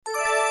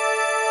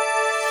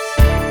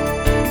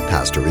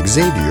Pastor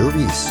Xavier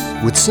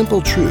Reese with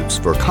simple truths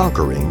for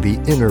conquering the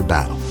inner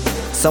battle.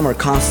 Some are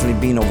constantly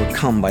being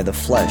overcome by the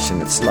flesh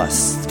and its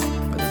lust,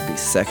 whether it be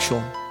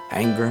sexual,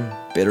 anger,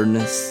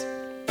 bitterness.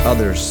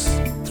 Others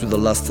through the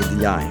lust of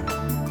the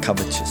eye,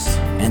 covetous,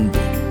 envy.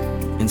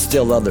 And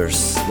still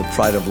others, the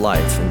pride of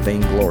life and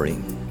vainglory.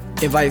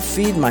 If I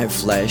feed my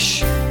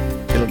flesh,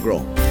 it'll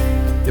grow.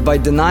 If I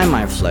deny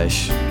my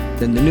flesh,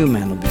 then the new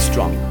man will be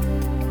stronger.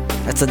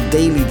 That's a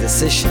daily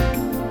decision.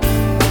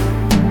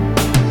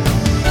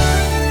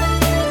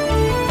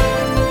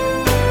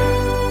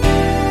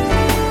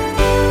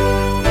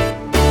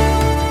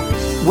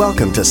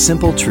 Welcome to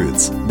Simple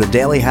Truths, the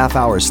daily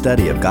half-hour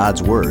study of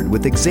God's Word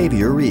with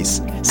Xavier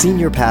Reese,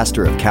 Senior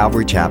Pastor of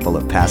Calvary Chapel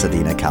of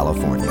Pasadena,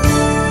 California.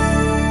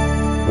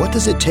 What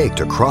does it take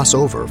to cross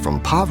over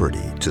from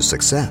poverty to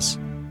success?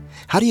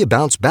 How do you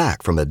bounce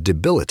back from a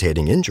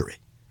debilitating injury?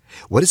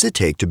 What does it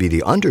take to be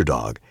the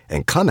underdog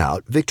and come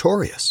out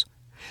victorious?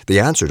 The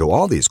answer to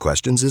all these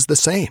questions is the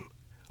same: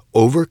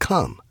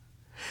 overcome.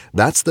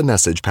 That's the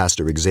message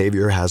Pastor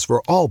Xavier has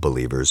for all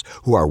believers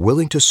who are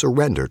willing to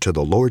surrender to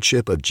the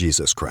Lordship of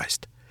Jesus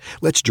Christ.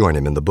 Let's join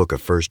him in the book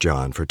of 1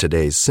 John for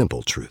today's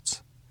Simple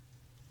Truths.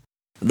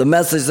 The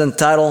message is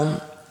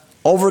entitled,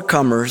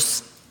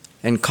 Overcomers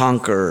and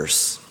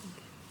Conquerors.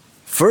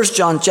 1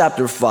 John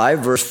chapter 5,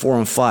 verse 4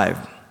 and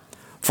 5.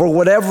 For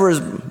whatever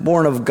is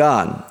born of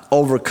God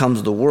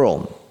overcomes the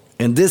world,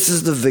 and this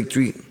is the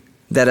victory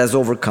that has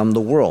overcome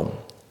the world,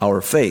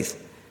 our faith.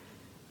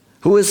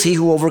 Who is he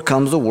who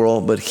overcomes the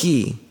world but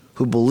he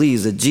who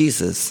believes that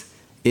Jesus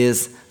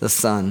is the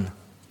Son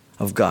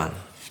of God?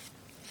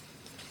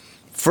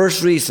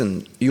 First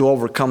reason you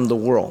overcome the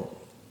world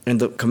and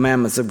the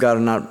commandments of God are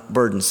not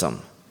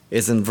burdensome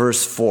is in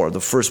verse 4, the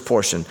first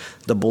portion.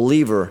 The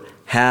believer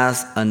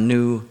has a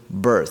new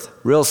birth.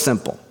 Real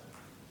simple.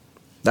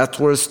 That's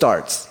where it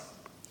starts.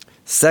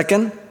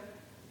 Second,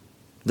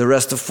 the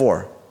rest of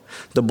 4.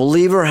 The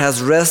believer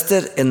has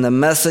rested in the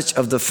message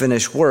of the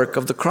finished work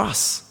of the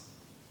cross.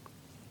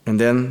 And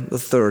then the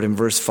third, in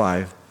verse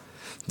 5,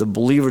 the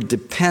believer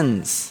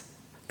depends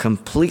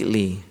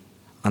completely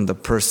on the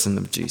person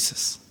of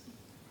Jesus.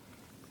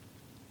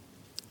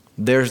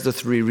 There's the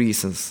 3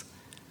 reasons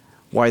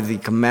why the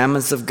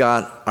commandments of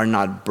God are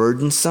not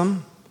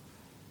burdensome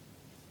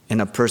and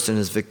a person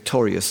is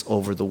victorious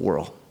over the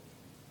world.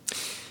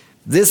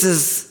 This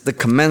is the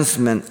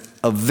commencement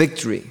of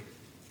victory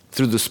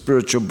through the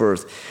spiritual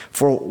birth.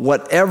 For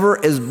whatever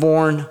is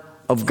born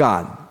of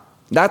God,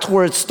 that's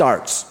where it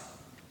starts.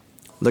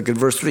 Look at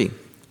verse 3.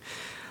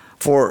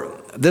 For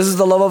this is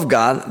the love of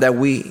God, that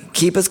we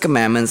keep his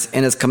commandments,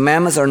 and his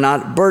commandments are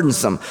not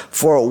burdensome.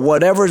 For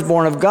whatever is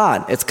born of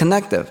God, it's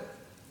connective.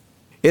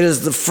 It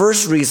is the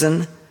first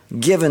reason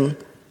given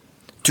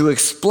to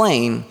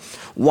explain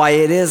why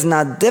it is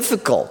not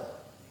difficult.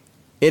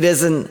 It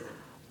isn't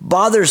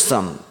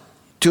bothersome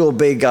to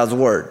obey God's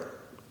word.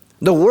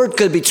 The word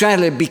could be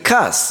translated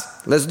because.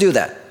 Let's do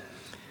that.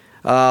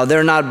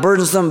 They're not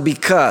burdensome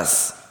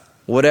because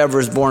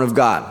whatever is born of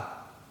God.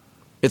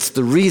 It's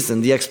the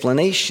reason, the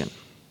explanation.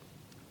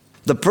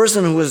 The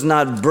person who is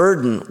not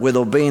burdened with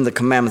obeying the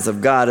commandments of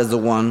God is the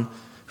one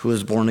who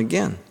is born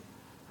again.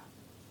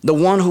 The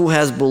one who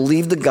has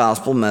believed the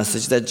gospel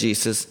message that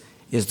Jesus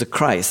is the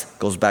Christ.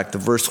 Goes back to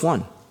verse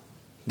 1.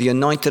 The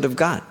anointed of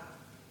God,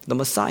 the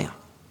Messiah.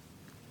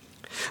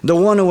 The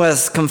one who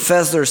has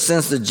confessed their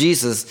sins to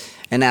Jesus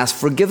and asked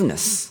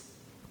forgiveness.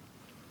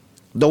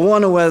 The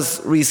one who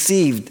has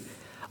received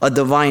a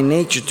divine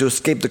nature to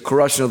escape the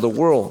corruption of the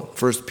world.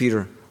 1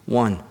 Peter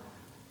 1,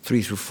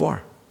 3 through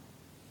 4.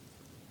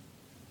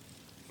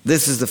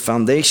 This is the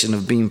foundation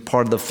of being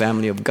part of the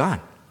family of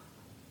God.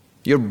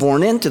 You're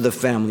born into the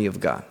family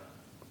of God.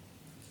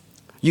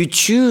 You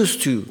choose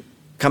to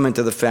come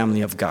into the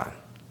family of God.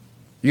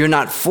 You're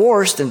not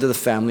forced into the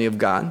family of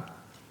God.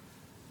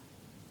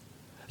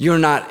 You're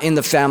not in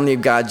the family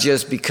of God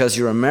just because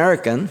you're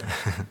American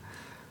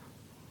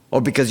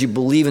or because you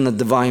believe in a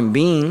divine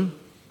being,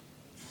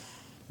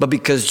 but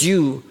because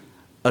you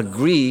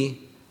agree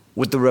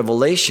with the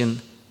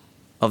revelation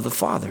of the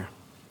Father.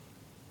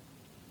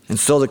 And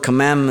so the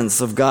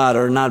commandments of God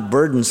are not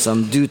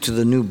burdensome due to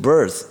the new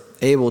birth,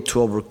 able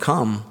to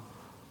overcome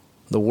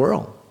the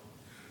world.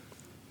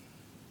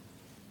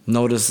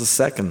 Notice the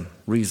second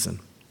reason.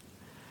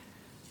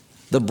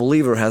 The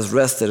believer has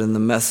rested in the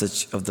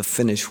message of the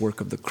finished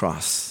work of the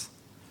cross.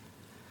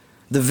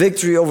 The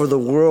victory over the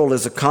world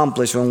is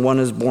accomplished when one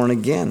is born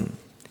again.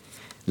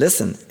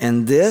 Listen,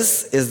 and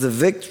this is the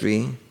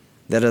victory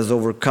that has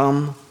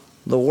overcome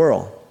the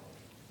world.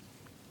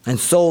 And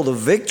so the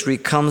victory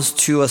comes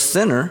to a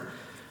sinner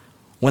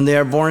when they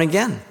are born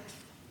again.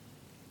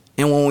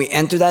 And when we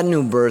enter that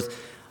new birth,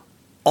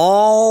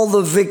 all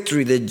the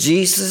victory that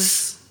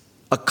Jesus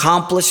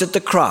accomplished at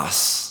the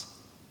cross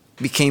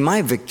became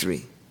my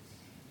victory.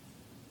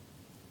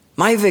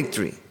 My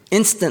victory,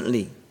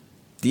 instantly.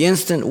 The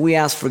instant we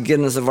asked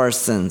forgiveness of our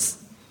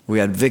sins, we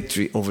had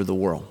victory over the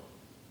world.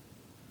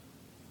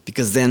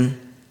 Because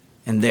then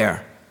and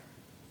there,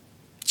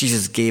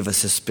 Jesus gave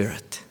us his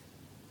Spirit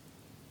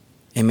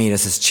and made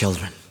us his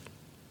children.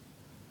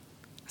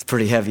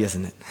 Pretty heavy,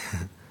 isn't it?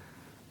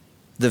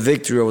 The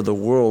victory over the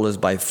world is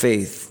by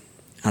faith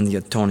on the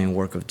atoning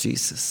work of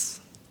Jesus.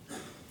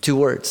 2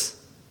 words.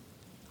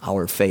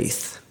 Our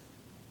faith.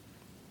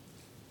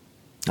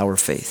 Our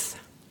faith.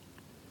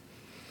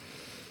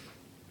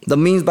 The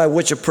means by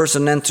which a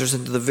person enters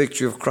into the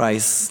victory of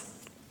Christ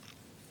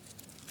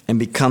and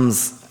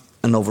becomes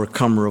an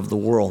overcomer of the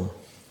world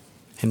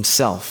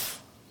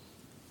himself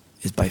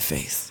is by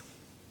faith.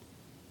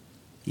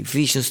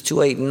 Ephesians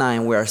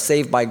 2:8-9, we are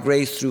saved by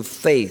grace through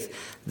faith,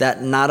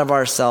 that not of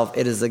ourselves,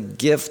 it is a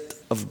gift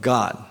of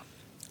God.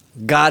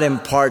 God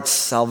imparts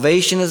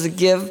salvation as a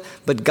gift,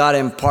 but God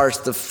imparts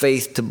the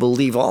faith to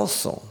believe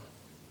also.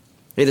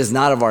 It is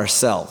not of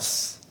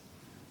ourselves.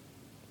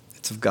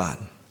 It's of God.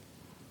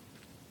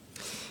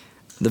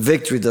 The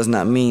victory does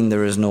not mean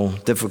there is no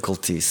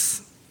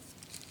difficulties.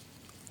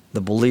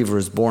 The believer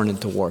is born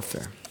into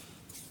warfare.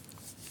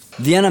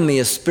 The enemy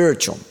is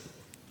spiritual.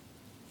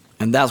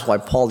 And that's why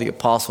Paul the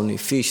Apostle in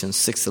Ephesians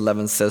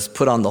 6:11 says,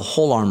 put on the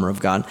whole armor of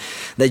God,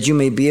 that you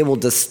may be able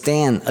to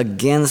stand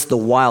against the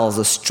wiles,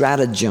 the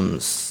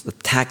stratagems, the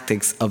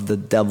tactics of the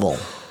devil.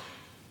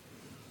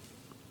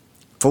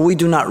 For we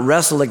do not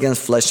wrestle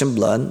against flesh and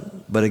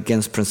blood, but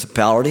against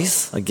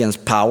principalities,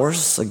 against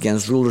powers,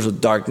 against rulers of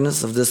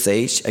darkness of this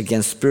age,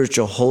 against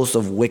spiritual hosts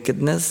of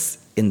wickedness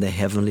in the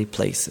heavenly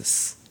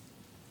places.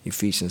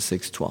 Ephesians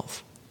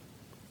 6:12.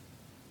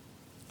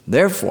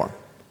 Therefore,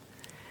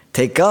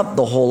 take up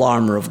the whole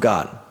armor of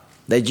God,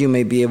 that you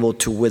may be able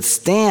to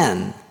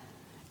withstand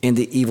in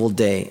the evil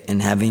day,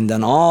 and having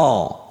done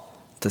all,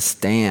 to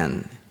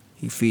stand.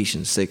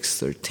 Ephesians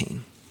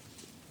 6:13.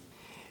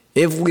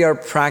 If we are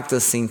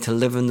practicing to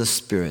live in the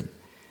Spirit,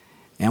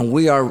 and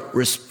we are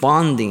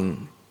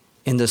responding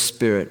in the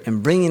Spirit,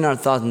 and bringing our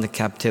thoughts into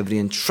captivity,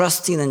 and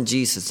trusting in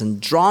Jesus,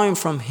 and drawing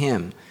from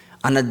Him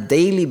on a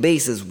daily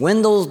basis,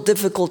 when those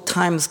difficult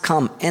times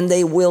come, and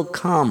they will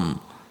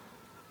come,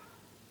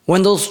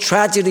 when those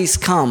tragedies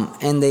come,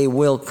 and they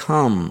will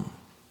come,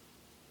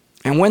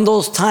 and when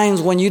those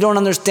times when you don't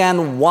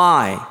understand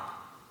why,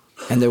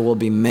 and there will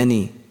be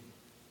many,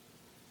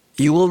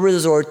 you will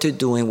resort to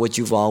doing what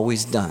you've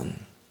always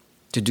done,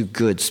 to do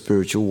good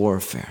spiritual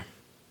warfare.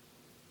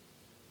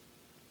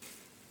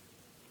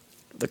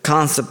 The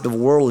concept of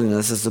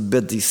worldliness is a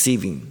bit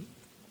deceiving.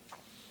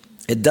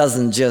 It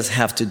doesn't just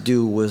have to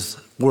do with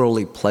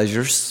worldly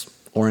pleasures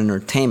or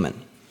entertainment,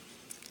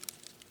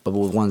 but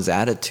with one's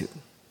attitude.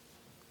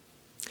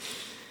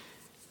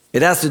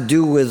 It has to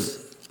do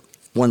with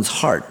one's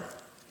heart,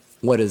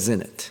 what is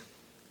in it.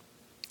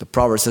 The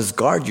proverb says,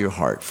 guard your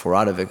heart, for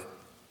out of it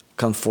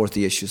come forth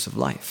the issues of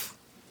life.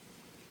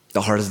 The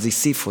heart is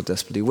deceitful,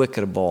 desperately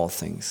wicked above all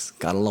things.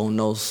 God alone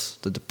knows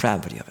the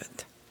depravity of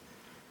it.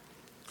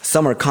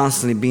 Some are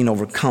constantly being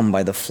overcome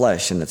by the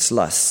flesh and its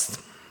lust,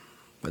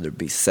 whether it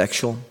be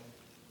sexual,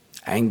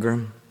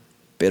 anger,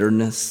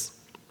 bitterness,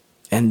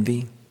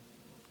 envy.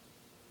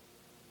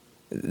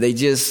 They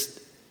just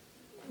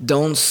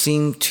don't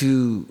seem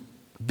to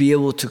be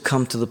able to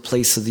come to the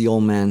place of the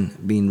old man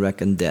being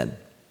reckoned dead.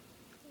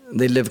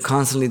 They live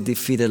constantly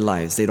defeated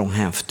lives. They don't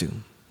have to.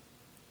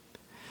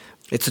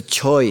 It's a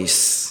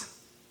choice.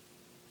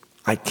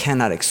 I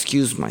cannot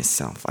excuse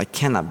myself. I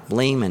cannot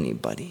blame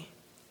anybody.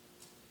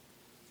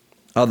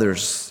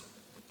 Others,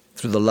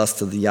 through the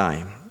lust of the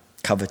eye,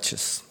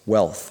 covetous,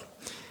 wealth,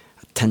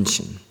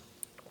 attention,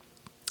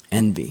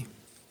 envy,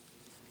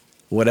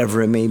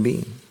 whatever it may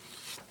be.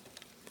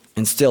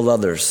 And still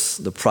others,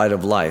 the pride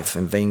of life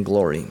and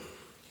vainglory,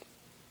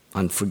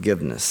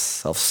 unforgiveness,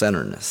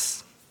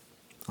 self-centeredness,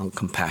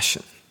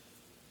 uncompassion.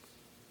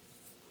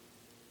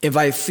 If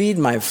I feed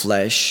my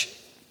flesh,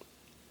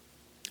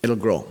 it'll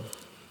grow.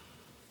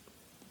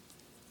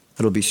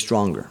 It'll be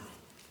stronger.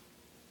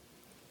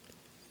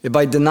 If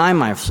I deny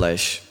my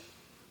flesh,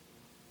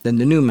 then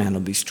the new man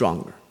will be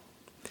stronger.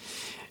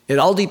 It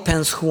all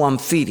depends who I'm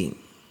feeding.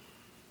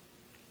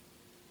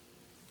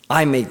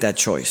 I make that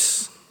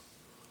choice.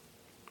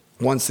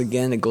 Once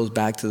again, it goes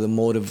back to the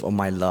motive of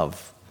my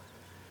love.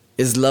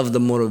 Is love the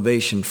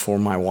motivation for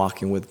my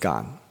walking with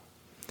God?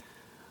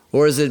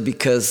 Or is it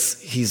because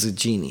He's a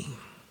genie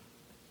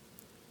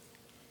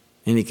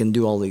and He can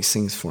do all these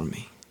things for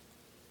me?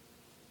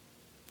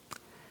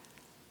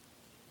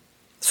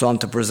 So I'm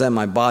to present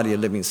my body a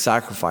living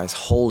sacrifice,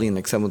 holy and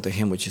acceptable to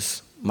Him, which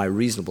is my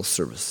reasonable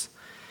service.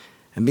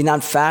 And be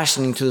not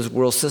fashioning to this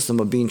world system,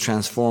 but being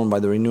transformed by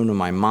the renewing of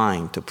my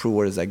mind to prove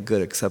what is that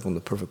good, acceptable, and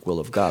the perfect will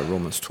of God.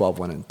 Romans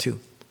 12:1-2.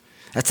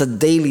 That's a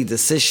daily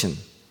decision.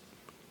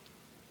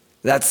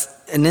 That's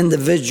an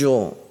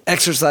individual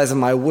exercise of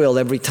my will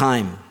every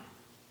time.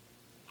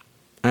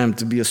 I am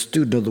to be a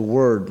student of the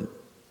Word,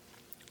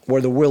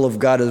 where the will of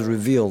God is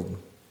revealed,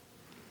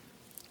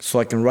 so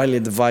I can rightly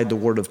divide the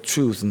word of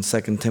truth in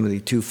 2 Timothy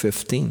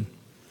 2:15.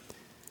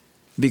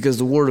 Because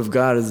the Word of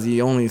God is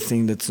the only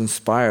thing that's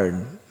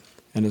inspired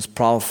and is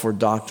powerful for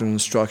doctrine,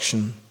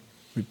 instruction,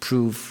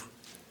 reproof,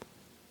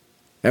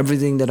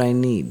 everything that I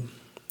need.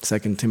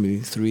 2 Timothy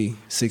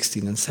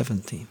 3:16 and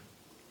 17.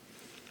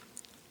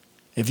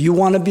 If you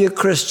want to be a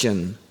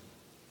Christian,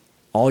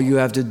 all you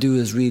have to do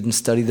is read and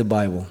study the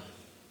Bible.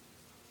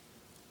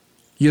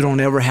 You don't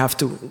ever have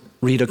to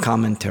read a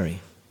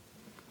commentary.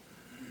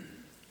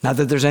 Not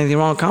that there's anything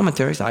wrong with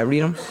commentaries. I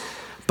read them.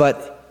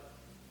 But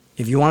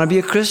if you want to be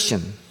a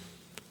Christian,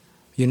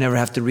 you never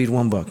have to read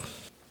one book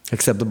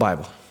except the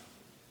Bible.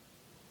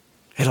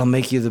 It'll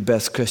make you the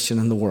best Christian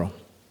in the world.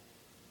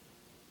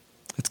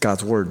 It's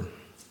God's Word.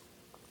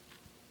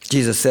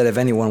 Jesus said, if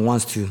anyone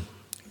wants to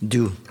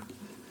do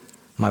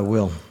my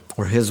will,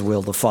 or his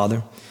will, the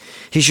Father,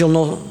 he shall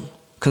know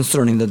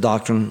concerning the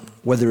doctrine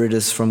whether it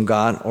is from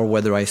God or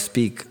whether I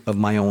speak of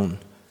my own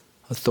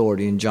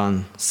authority, in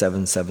John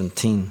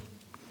 7:17.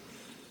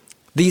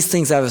 These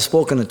things I have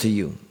spoken unto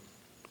you,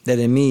 that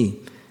in me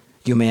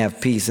you may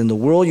have peace. In the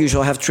world you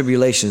shall have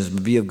tribulations,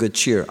 but be of good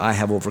cheer. I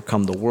have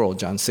overcome the world,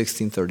 John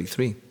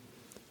 16:33.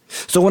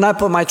 So when I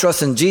put my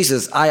trust in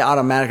Jesus, I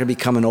automatically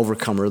become an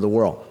overcomer of the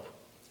world.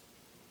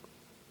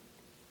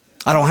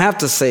 I don't have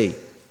to say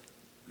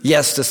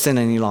yes to sin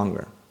any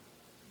longer.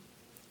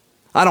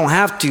 I don't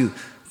have to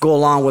go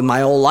along with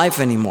my old life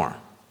anymore.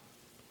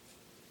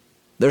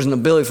 There's an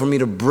ability for me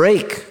to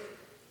break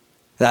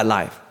that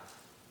life.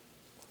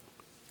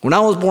 When I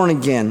was born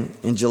again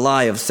in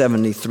July of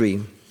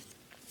 73,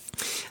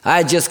 I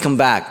had just come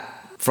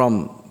back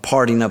from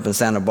partying up in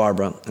Santa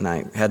Barbara, and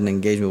I had an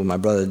engagement with my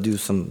brother to do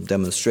some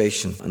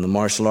demonstration in the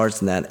martial arts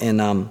and that.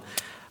 And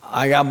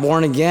I got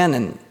born again,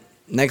 and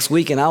next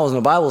weekend I was in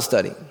a Bible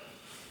study.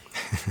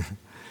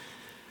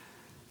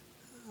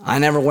 I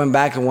never went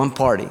back to one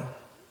party,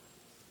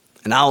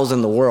 and I was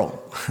in the world.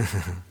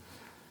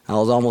 I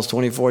was almost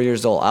 24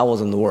 years old. I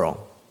was in the world.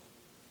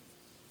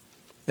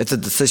 It's a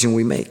decision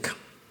we make.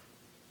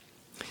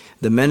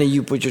 The minute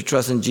you put your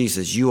trust in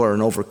Jesus, you are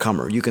an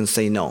overcomer. You can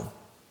say no.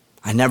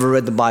 I never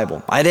read the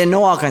Bible. I didn't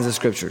know all kinds of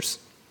scriptures,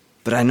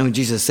 but I knew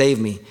Jesus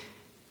saved me,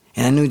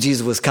 and I knew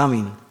Jesus was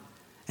coming,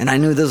 and I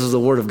knew this was the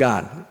Word of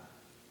God,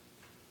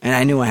 and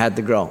I knew I had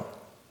to grow.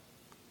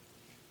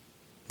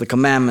 The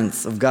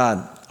commandments of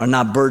God are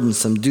not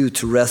burdensome due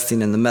to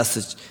resting in the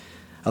message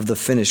of the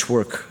finished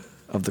work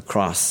of the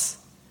cross.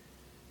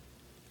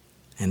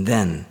 And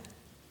then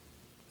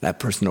that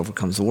person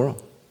overcomes the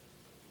world.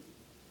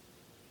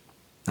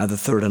 Now the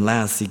third and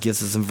last he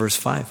gives us in verse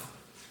 5.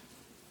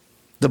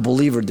 The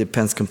believer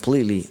depends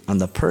completely on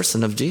the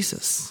person of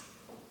Jesus.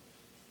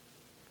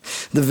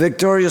 The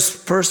victorious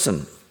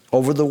person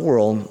over the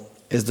world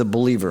is the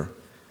believer.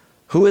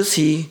 Who is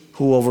he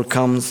who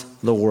overcomes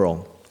the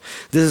world?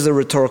 This is a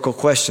rhetorical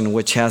question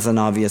which has an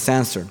obvious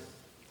answer,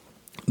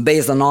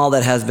 based on all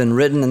that has been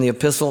written in the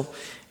epistle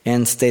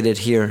and stated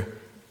here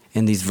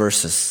in these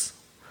verses.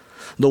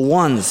 The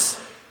ones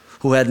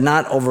who had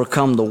not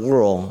overcome the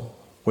world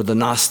were the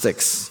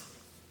Gnostics.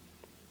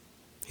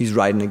 He's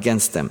writing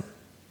against them.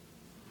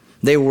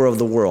 They were of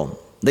the world.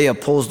 They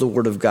opposed the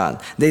word of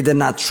God. They did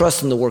not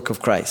trust in the work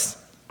of Christ.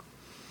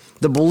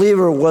 The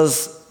believer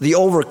was the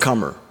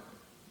overcomer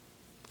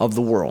of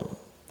the world,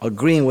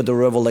 agreeing with the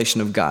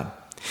revelation of God,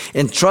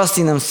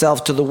 entrusting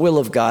himself to the will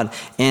of God,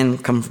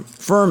 and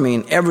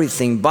confirming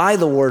everything by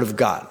the word of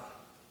God.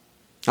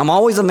 I'm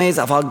always amazed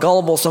at how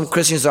gullible some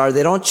Christians are.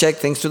 They don't check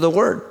things through the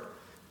word.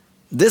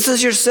 This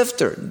is your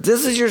sifter.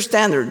 This is your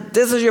standard.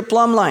 This is your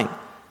plumb line.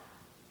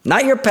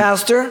 Not your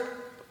pastor,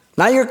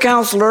 not your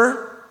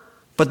counselor,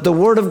 but the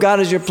word of God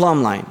is your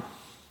plumb line.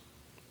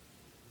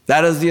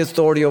 That is the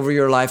authority over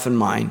your life and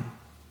mine.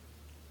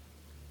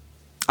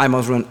 I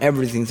must run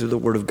everything through the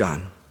word of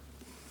God.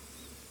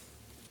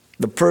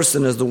 The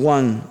person is the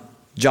one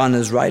John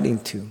is writing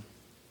to.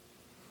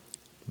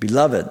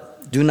 Beloved,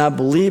 do not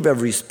believe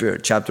every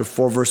spirit, chapter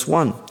 4, verse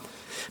 1.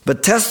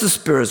 But test the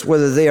spirits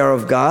whether they are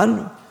of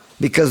God,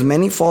 because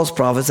many false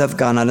prophets have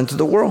gone out into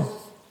the world.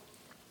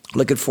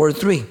 Look at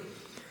 4:3.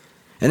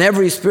 And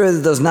every spirit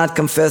that does not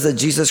confess that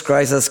Jesus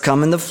Christ has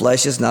come in the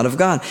flesh is not of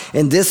God.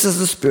 And this is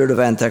the spirit of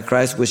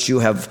Antichrist, which you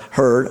have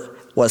heard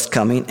was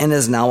coming and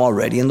is now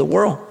already in the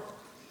world.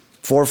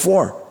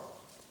 4:4.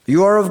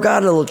 You are of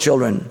God, little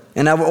children,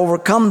 and have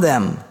overcome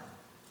them,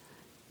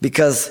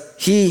 because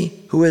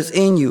he who is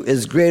in you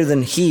is greater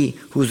than he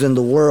who's in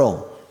the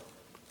world.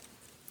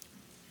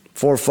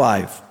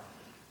 4:5.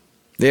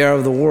 They are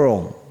of the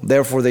world,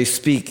 therefore they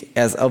speak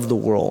as of the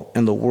world,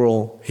 and the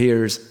world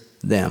hears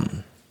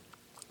them.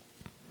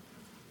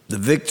 The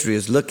victory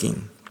is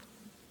looking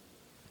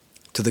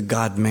to the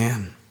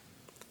God-man.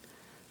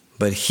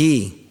 But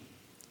he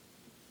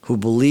who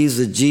believes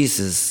that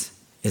Jesus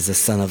is the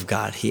Son of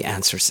God, he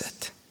answers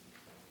it.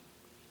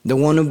 The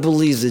one who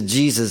believes that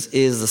Jesus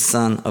is the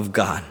Son of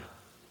God.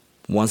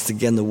 Once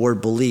again, the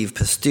word believe,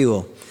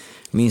 pisteuo,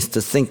 means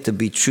to think, to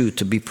be true,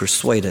 to be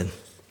persuaded.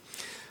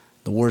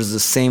 The word is the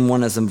same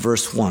one as in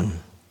verse 1.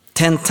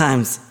 10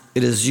 times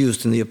it is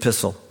used in the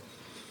epistle.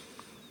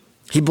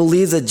 He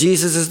believes that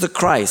Jesus is the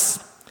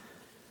Christ,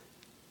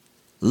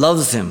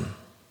 loves him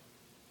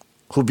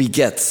who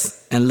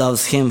begets, and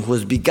loves him who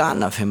is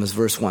begotten of him, as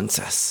verse 1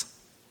 says.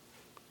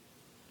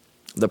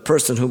 The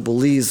person who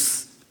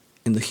believes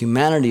in the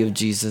humanity of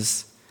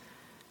Jesus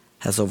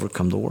has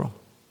overcome the world.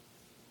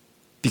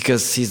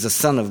 Because he's the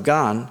Son of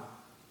God,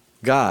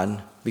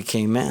 God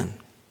became man.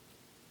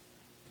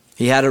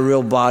 He had a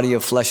real body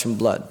of flesh and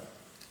blood.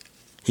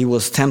 He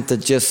was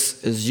tempted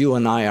just as you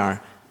and I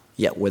are,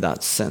 yet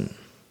without sin.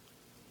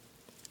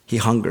 He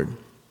hungered.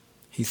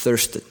 He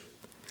thirsted.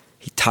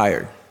 He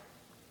tired,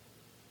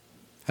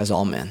 as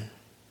all men.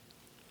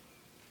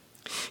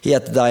 He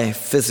had to die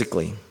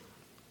physically,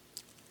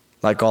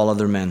 like all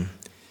other men,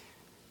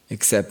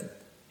 except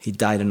he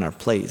died in our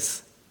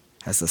place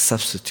as a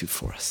substitute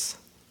for us.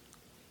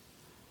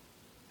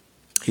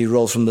 He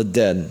rose from the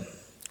dead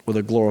with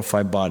a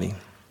glorified body,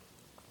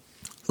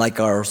 like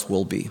ours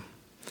will be.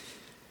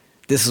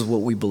 This is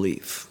what we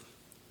believe.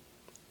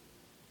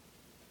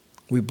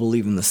 We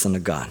believe in the Son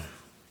of God.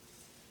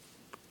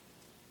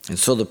 And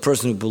so the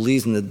person who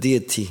believes in the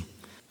deity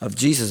of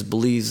Jesus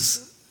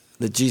believes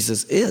that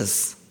Jesus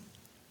is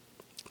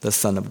the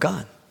Son of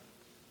God.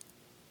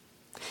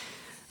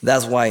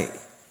 That's why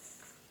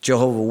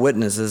Jehovah's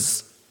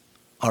Witnesses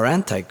are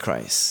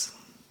Antichrist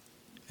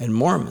and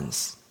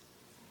Mormons,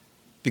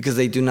 because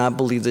they do not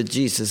believe that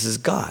Jesus is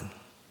God.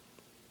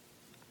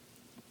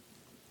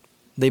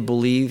 They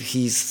believe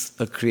he's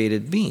a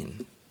created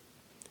being.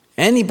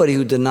 Anybody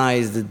who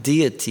denies the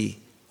deity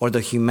or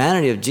the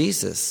humanity of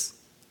Jesus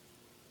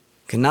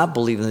cannot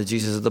believe in the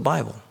Jesus of the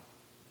Bible.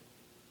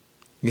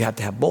 You have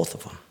to have both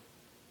of them.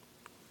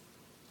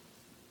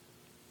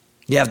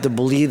 You have to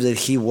believe that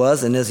he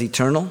was and is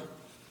eternal.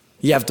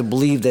 You have to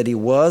believe that he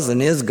was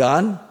and is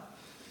God.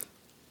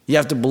 You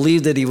have to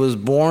believe that he was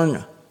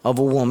born of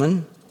a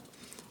woman.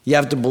 You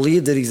have to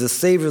believe that he's the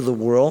Savior of the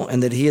world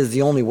and that he is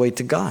the only way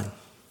to God.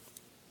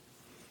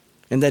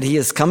 And that he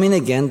is coming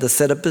again to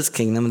set up his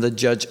kingdom and to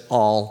judge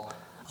all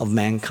of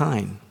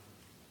mankind.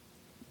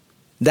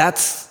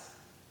 That's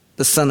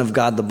the Son of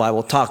God the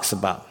Bible talks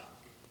about.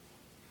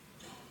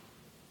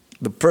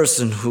 The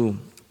person who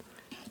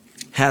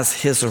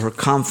has his or her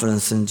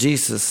confidence in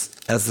Jesus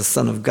as the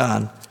Son of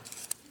God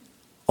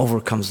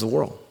overcomes the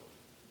world.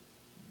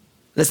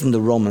 Listen to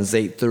Romans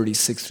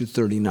 8:36 through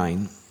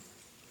 39.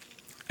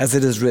 As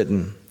it is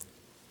written,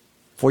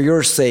 "For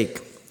your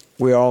sake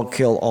we are all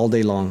killed all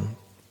day long.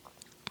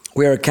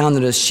 We are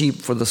accounted as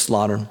sheep for the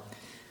slaughter.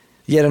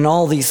 Yet in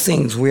all these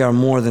things we are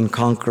more than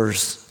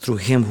conquerors through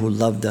him who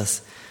loved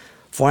us.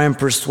 For I am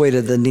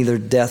persuaded that neither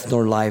death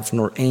nor life,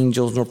 nor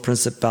angels, nor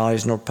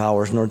principalities, nor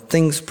powers, nor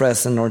things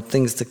present, nor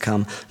things to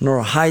come,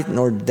 nor height,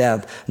 nor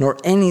depth, nor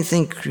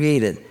anything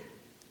created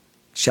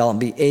shall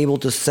be able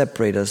to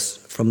separate us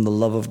from the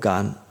love of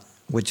God,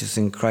 which is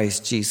in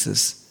Christ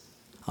Jesus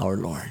our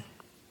Lord."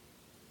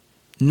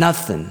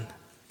 Nothing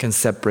can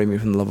separate me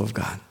from the love of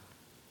God.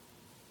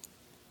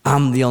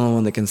 I'm the only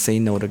one that can say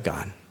no to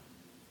God.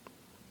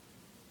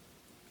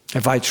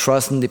 If I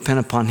trust and depend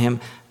upon him,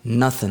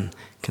 nothing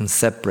can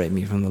separate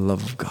me from the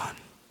love of God.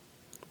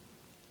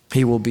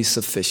 He will be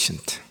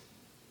sufficient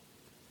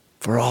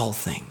for all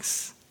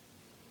things.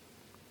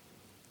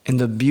 And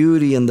the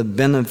beauty and the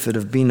benefit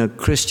of being a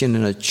Christian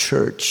in a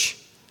church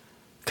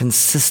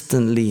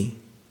consistently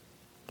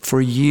for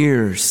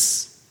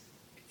years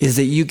is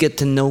that you get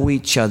to know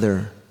each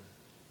other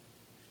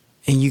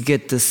and you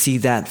get to see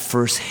that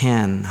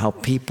firsthand, how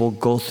people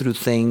go through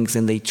things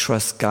and they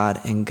trust God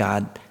and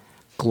God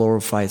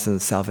glorifies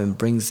himself and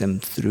brings them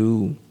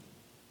through.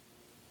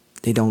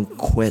 They don't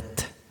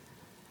quit.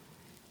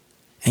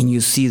 And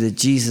you see that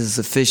Jesus is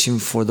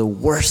sufficient for the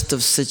worst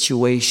of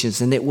situations,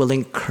 and it will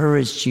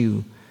encourage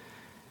you.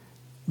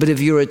 But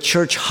if you're a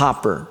church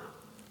hopper,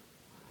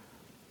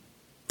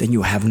 then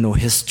you have no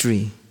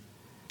history.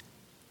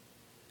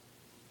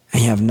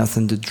 And you have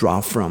nothing to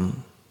draw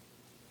from.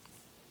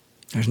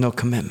 There's no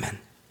commitment.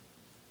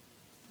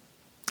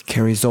 It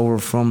carries over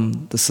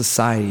from the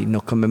society, no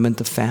commitment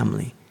to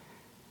family.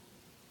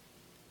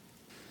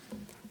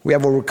 We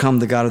have overcome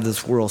the God of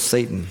this world,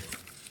 Satan,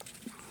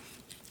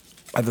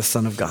 by the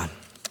Son of God.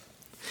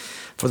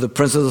 "For the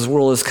prince of this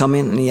world is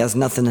coming, and he has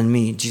nothing in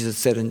me," Jesus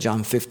said in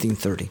John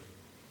 15:30.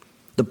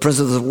 "The prince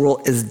of this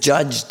world is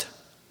judged,"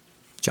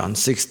 John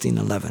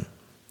 16:11.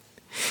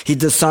 "He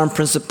disarmed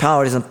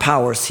principalities and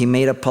powers. He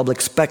made a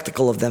public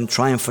spectacle of them,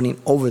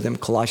 triumphing over them,"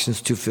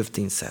 Colossians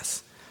 2:15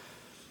 says.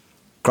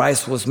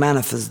 "Christ was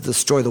manifest to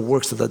destroy the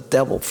works of the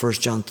devil,"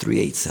 1 John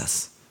 3:8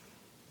 says.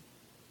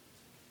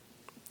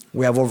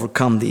 We have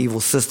overcome the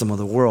evil system of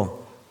the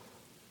world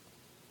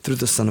through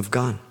the Son of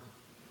God.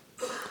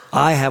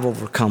 "I have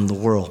overcome the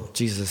world,"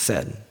 Jesus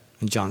said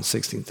in John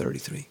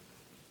 16:33.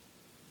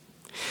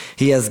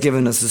 He has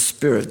given us His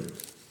Spirit,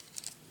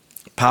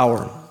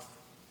 power,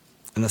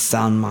 and a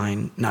sound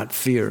mind, not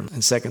fear,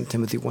 in 2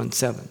 Timothy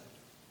 1:7.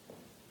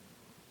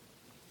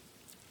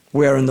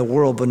 We are in the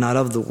world, but not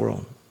of the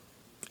world,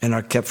 and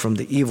are kept from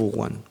the evil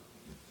one,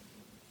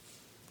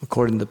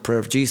 according to the prayer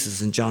of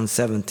Jesus in John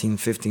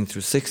 17:15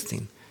 through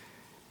 16.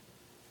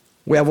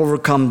 We have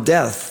overcome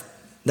death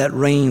that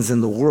reigns in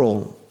the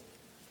world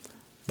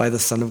by the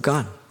Son of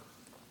God.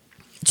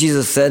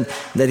 Jesus said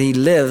that He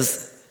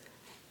lives,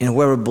 and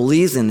whoever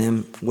believes in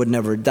Him would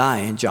never die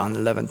in John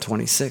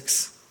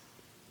 11:26.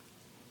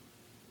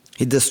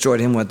 He destroyed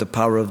him with the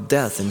power of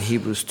death in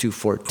Hebrews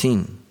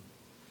 2:14.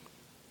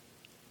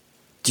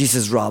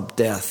 Jesus robbed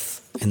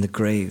death in the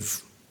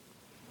grave.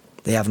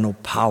 They have no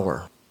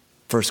power.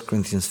 1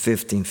 Corinthians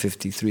 15,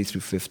 53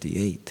 through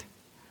 58.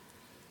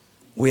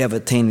 We have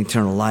attained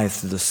eternal life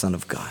through the Son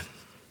of God.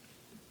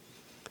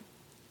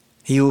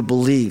 He who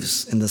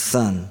believes in the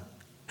Son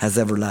has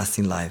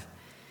everlasting life.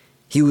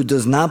 He who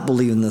does not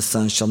believe in the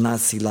Son shall not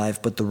see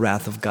life, but the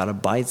wrath of God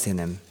abides in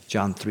him.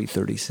 John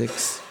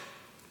 3:36.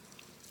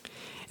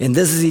 And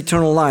this is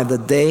eternal life,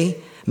 that they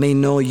may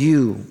know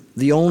you,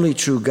 the only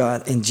true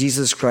God, and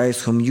Jesus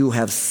Christ, whom you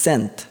have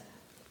sent.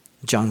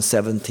 John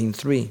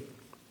 17:3.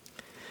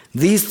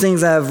 These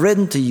things I have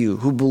written to you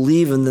who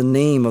believe in the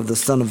name of the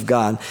Son of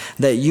God,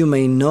 that you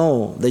may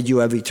know that you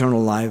have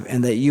eternal life,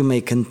 and that you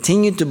may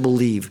continue to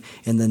believe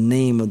in the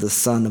name of the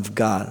Son of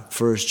God.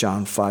 1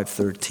 John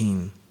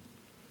 5:13.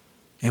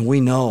 And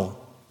we know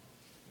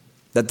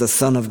that the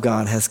Son of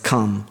God has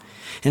come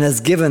and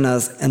has given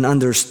us an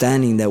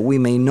understanding that we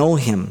may know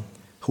him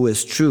who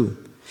is true.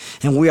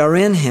 And we are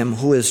in him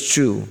who is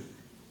true,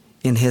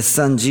 in his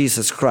Son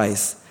Jesus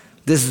Christ.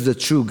 This is the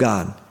true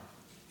God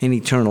in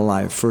eternal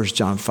life, 1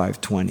 John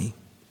 5:20.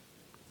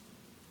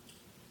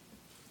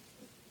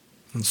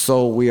 And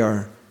so we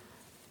are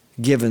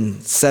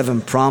given 7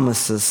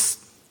 promises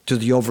to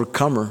the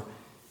overcomer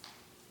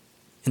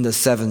in the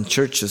 7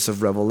 churches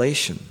of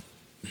Revelation.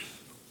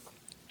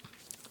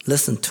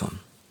 Listen to him.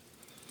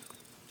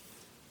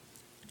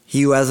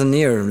 He who has an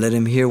ear, let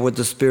him hear what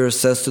the Spirit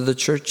says to the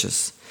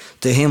churches.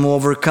 To him who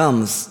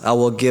overcomes, I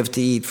will give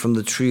to eat from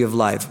the tree of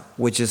life,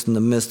 which is in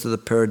the midst of the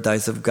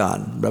paradise of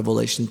God.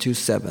 Revelation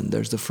 2:7.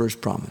 There's the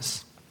first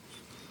promise.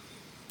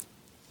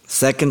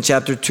 2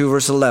 chapter 2,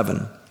 verse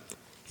 11.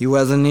 He who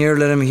has an ear,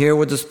 let him hear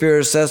what the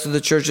Spirit says to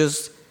the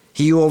churches.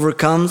 He who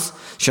overcomes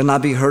shall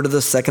not be hurt of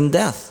the second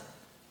death.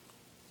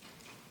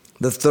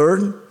 The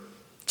third,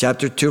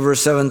 chapter 2,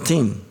 verse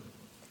 17.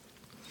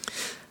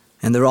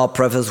 And they're all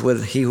prefaced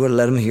with, he who would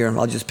let him hear.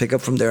 I'll just pick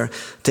up from there.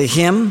 To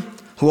him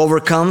who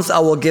overcomes, I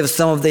will give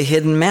some of the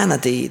hidden manna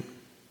to eat.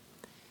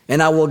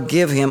 And I will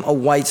give him a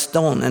white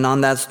stone, and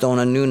on that stone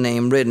a new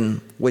name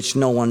written, which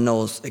no one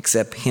knows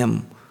except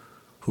him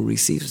who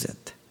receives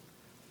it.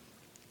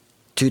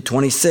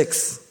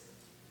 2:26.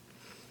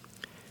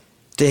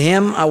 To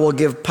him I will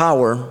give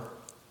power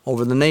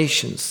over the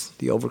nations,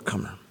 the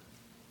overcomer.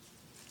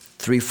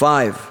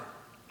 3:5.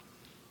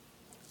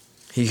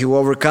 He who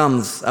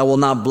overcomes, I will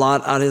not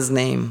blot out his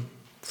name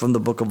from the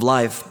book of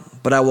life,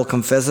 but I will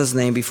confess his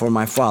name before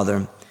my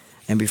Father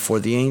and before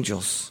the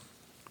angels.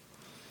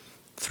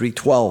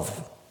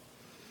 3:12.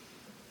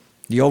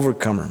 The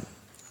overcomer,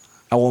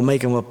 I will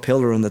make him a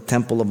pillar in the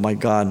temple of my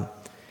God,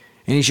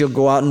 and he shall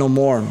go out no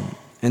more.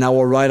 And I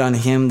will write on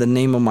him the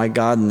name of my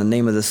God and the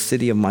name of the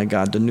city of my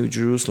God, the New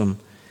Jerusalem,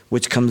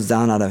 which comes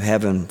down out of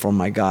heaven from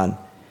my God.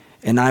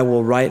 And I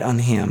will write on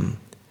him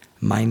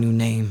my new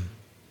name.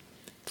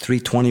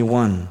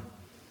 3:21.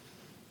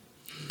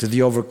 To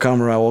the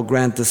overcomer I will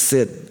grant to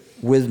sit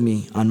with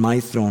me on my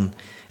throne,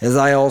 as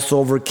I also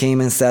overcame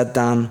and sat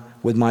down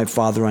with my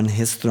Father on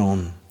his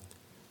throne.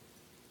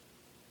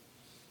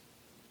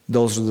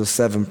 Those are the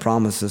 7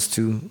 promises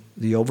to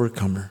the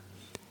overcomer.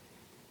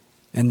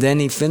 And then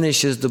he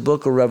finishes the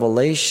book of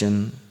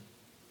Revelation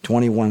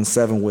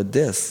 21:7 with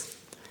this.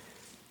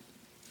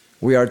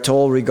 We are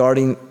told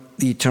regarding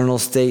the eternal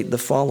state the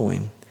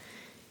following.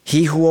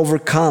 He who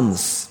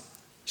overcomes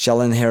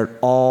shall inherit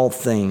all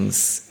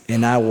things,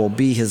 and I will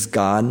be his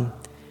God,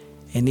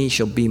 and he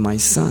shall be my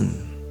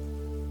son.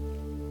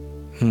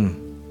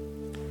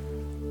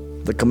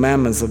 The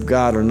commandments of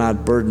God are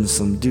not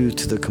burdensome due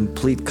to the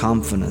complete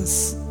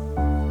confidence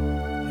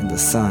in the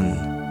Son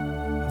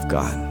of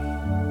God.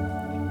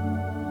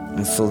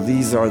 And so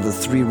these are the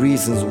 3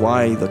 reasons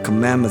why the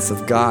commandments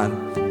of God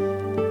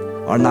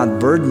are not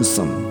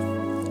burdensome,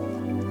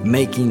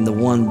 making the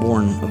one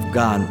born of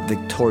God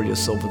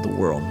victorious over the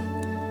world.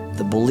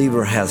 The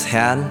believer has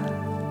had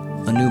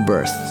a new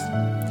birth.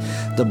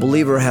 The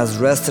believer has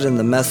rested in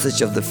the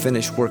message of the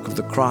finished work of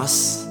the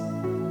cross,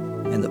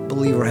 and the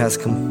believer has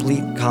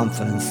complete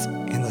confidence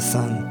in the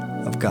Son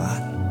of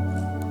God.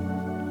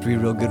 3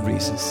 real good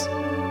reasons.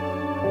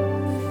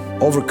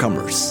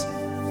 Overcomers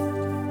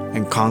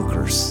and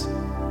conquerors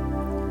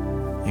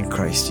in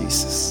Christ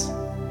Jesus.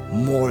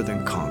 More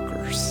than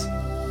conquerors.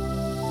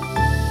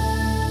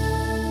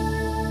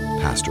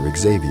 Pastor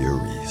Xavier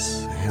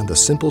Reese and the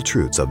simple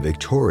truths of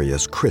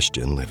victorious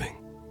Christian living.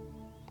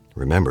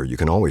 Remember, you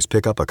can always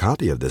pick up a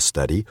copy of this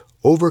study,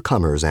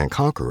 Overcomers and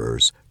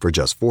Conquerors, for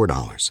just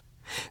 $4.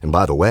 And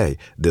by the way,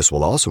 this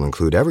will also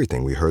include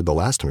everything we heard the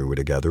last time we were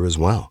together as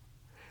well.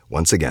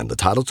 Once again, the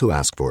title to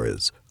ask for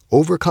is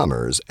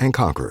Overcomers and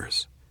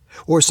Conquerors,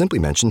 or simply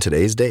mention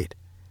today's date.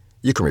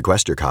 You can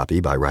request your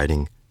copy by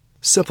writing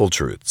Simple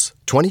Truths,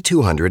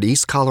 2200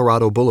 East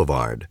Colorado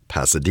Boulevard,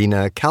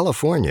 Pasadena,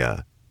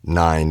 California,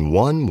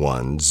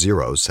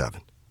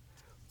 91107.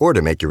 Or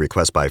to make your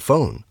request by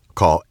phone,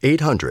 call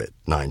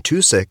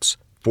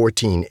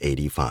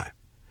 800-926-1485.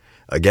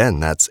 Again,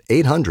 that's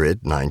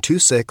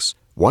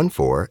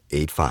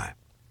 800-926-1485.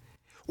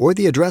 Or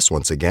the address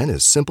once again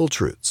is Simple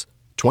Truths,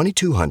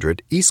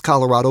 2200 East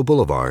Colorado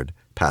Boulevard,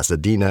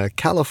 Pasadena,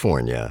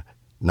 California,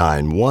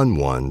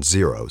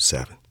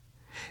 91107.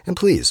 And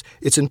please,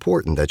 it's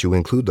important that you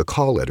include the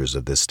call letters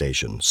of this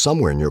station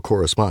somewhere in your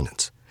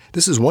correspondence.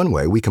 This is one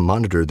way we can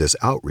monitor this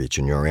outreach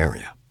in your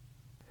area.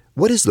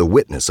 What is the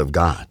witness of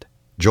God?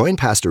 Join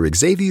Pastor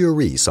Xavier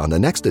Reese on the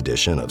next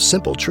edition of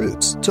Simple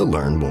Truths to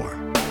learn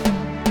more.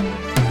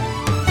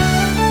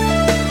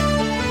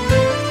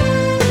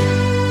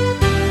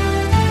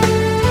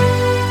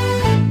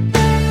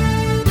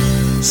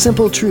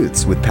 Simple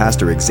Truths with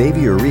Pastor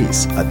Xavier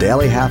Reese, a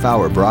daily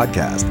half-hour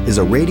broadcast, is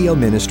a radio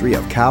ministry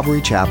of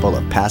Calvary Chapel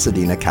of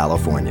Pasadena,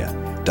 California.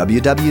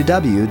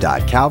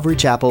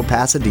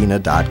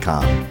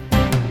 www.calvarychapelpasadena.com.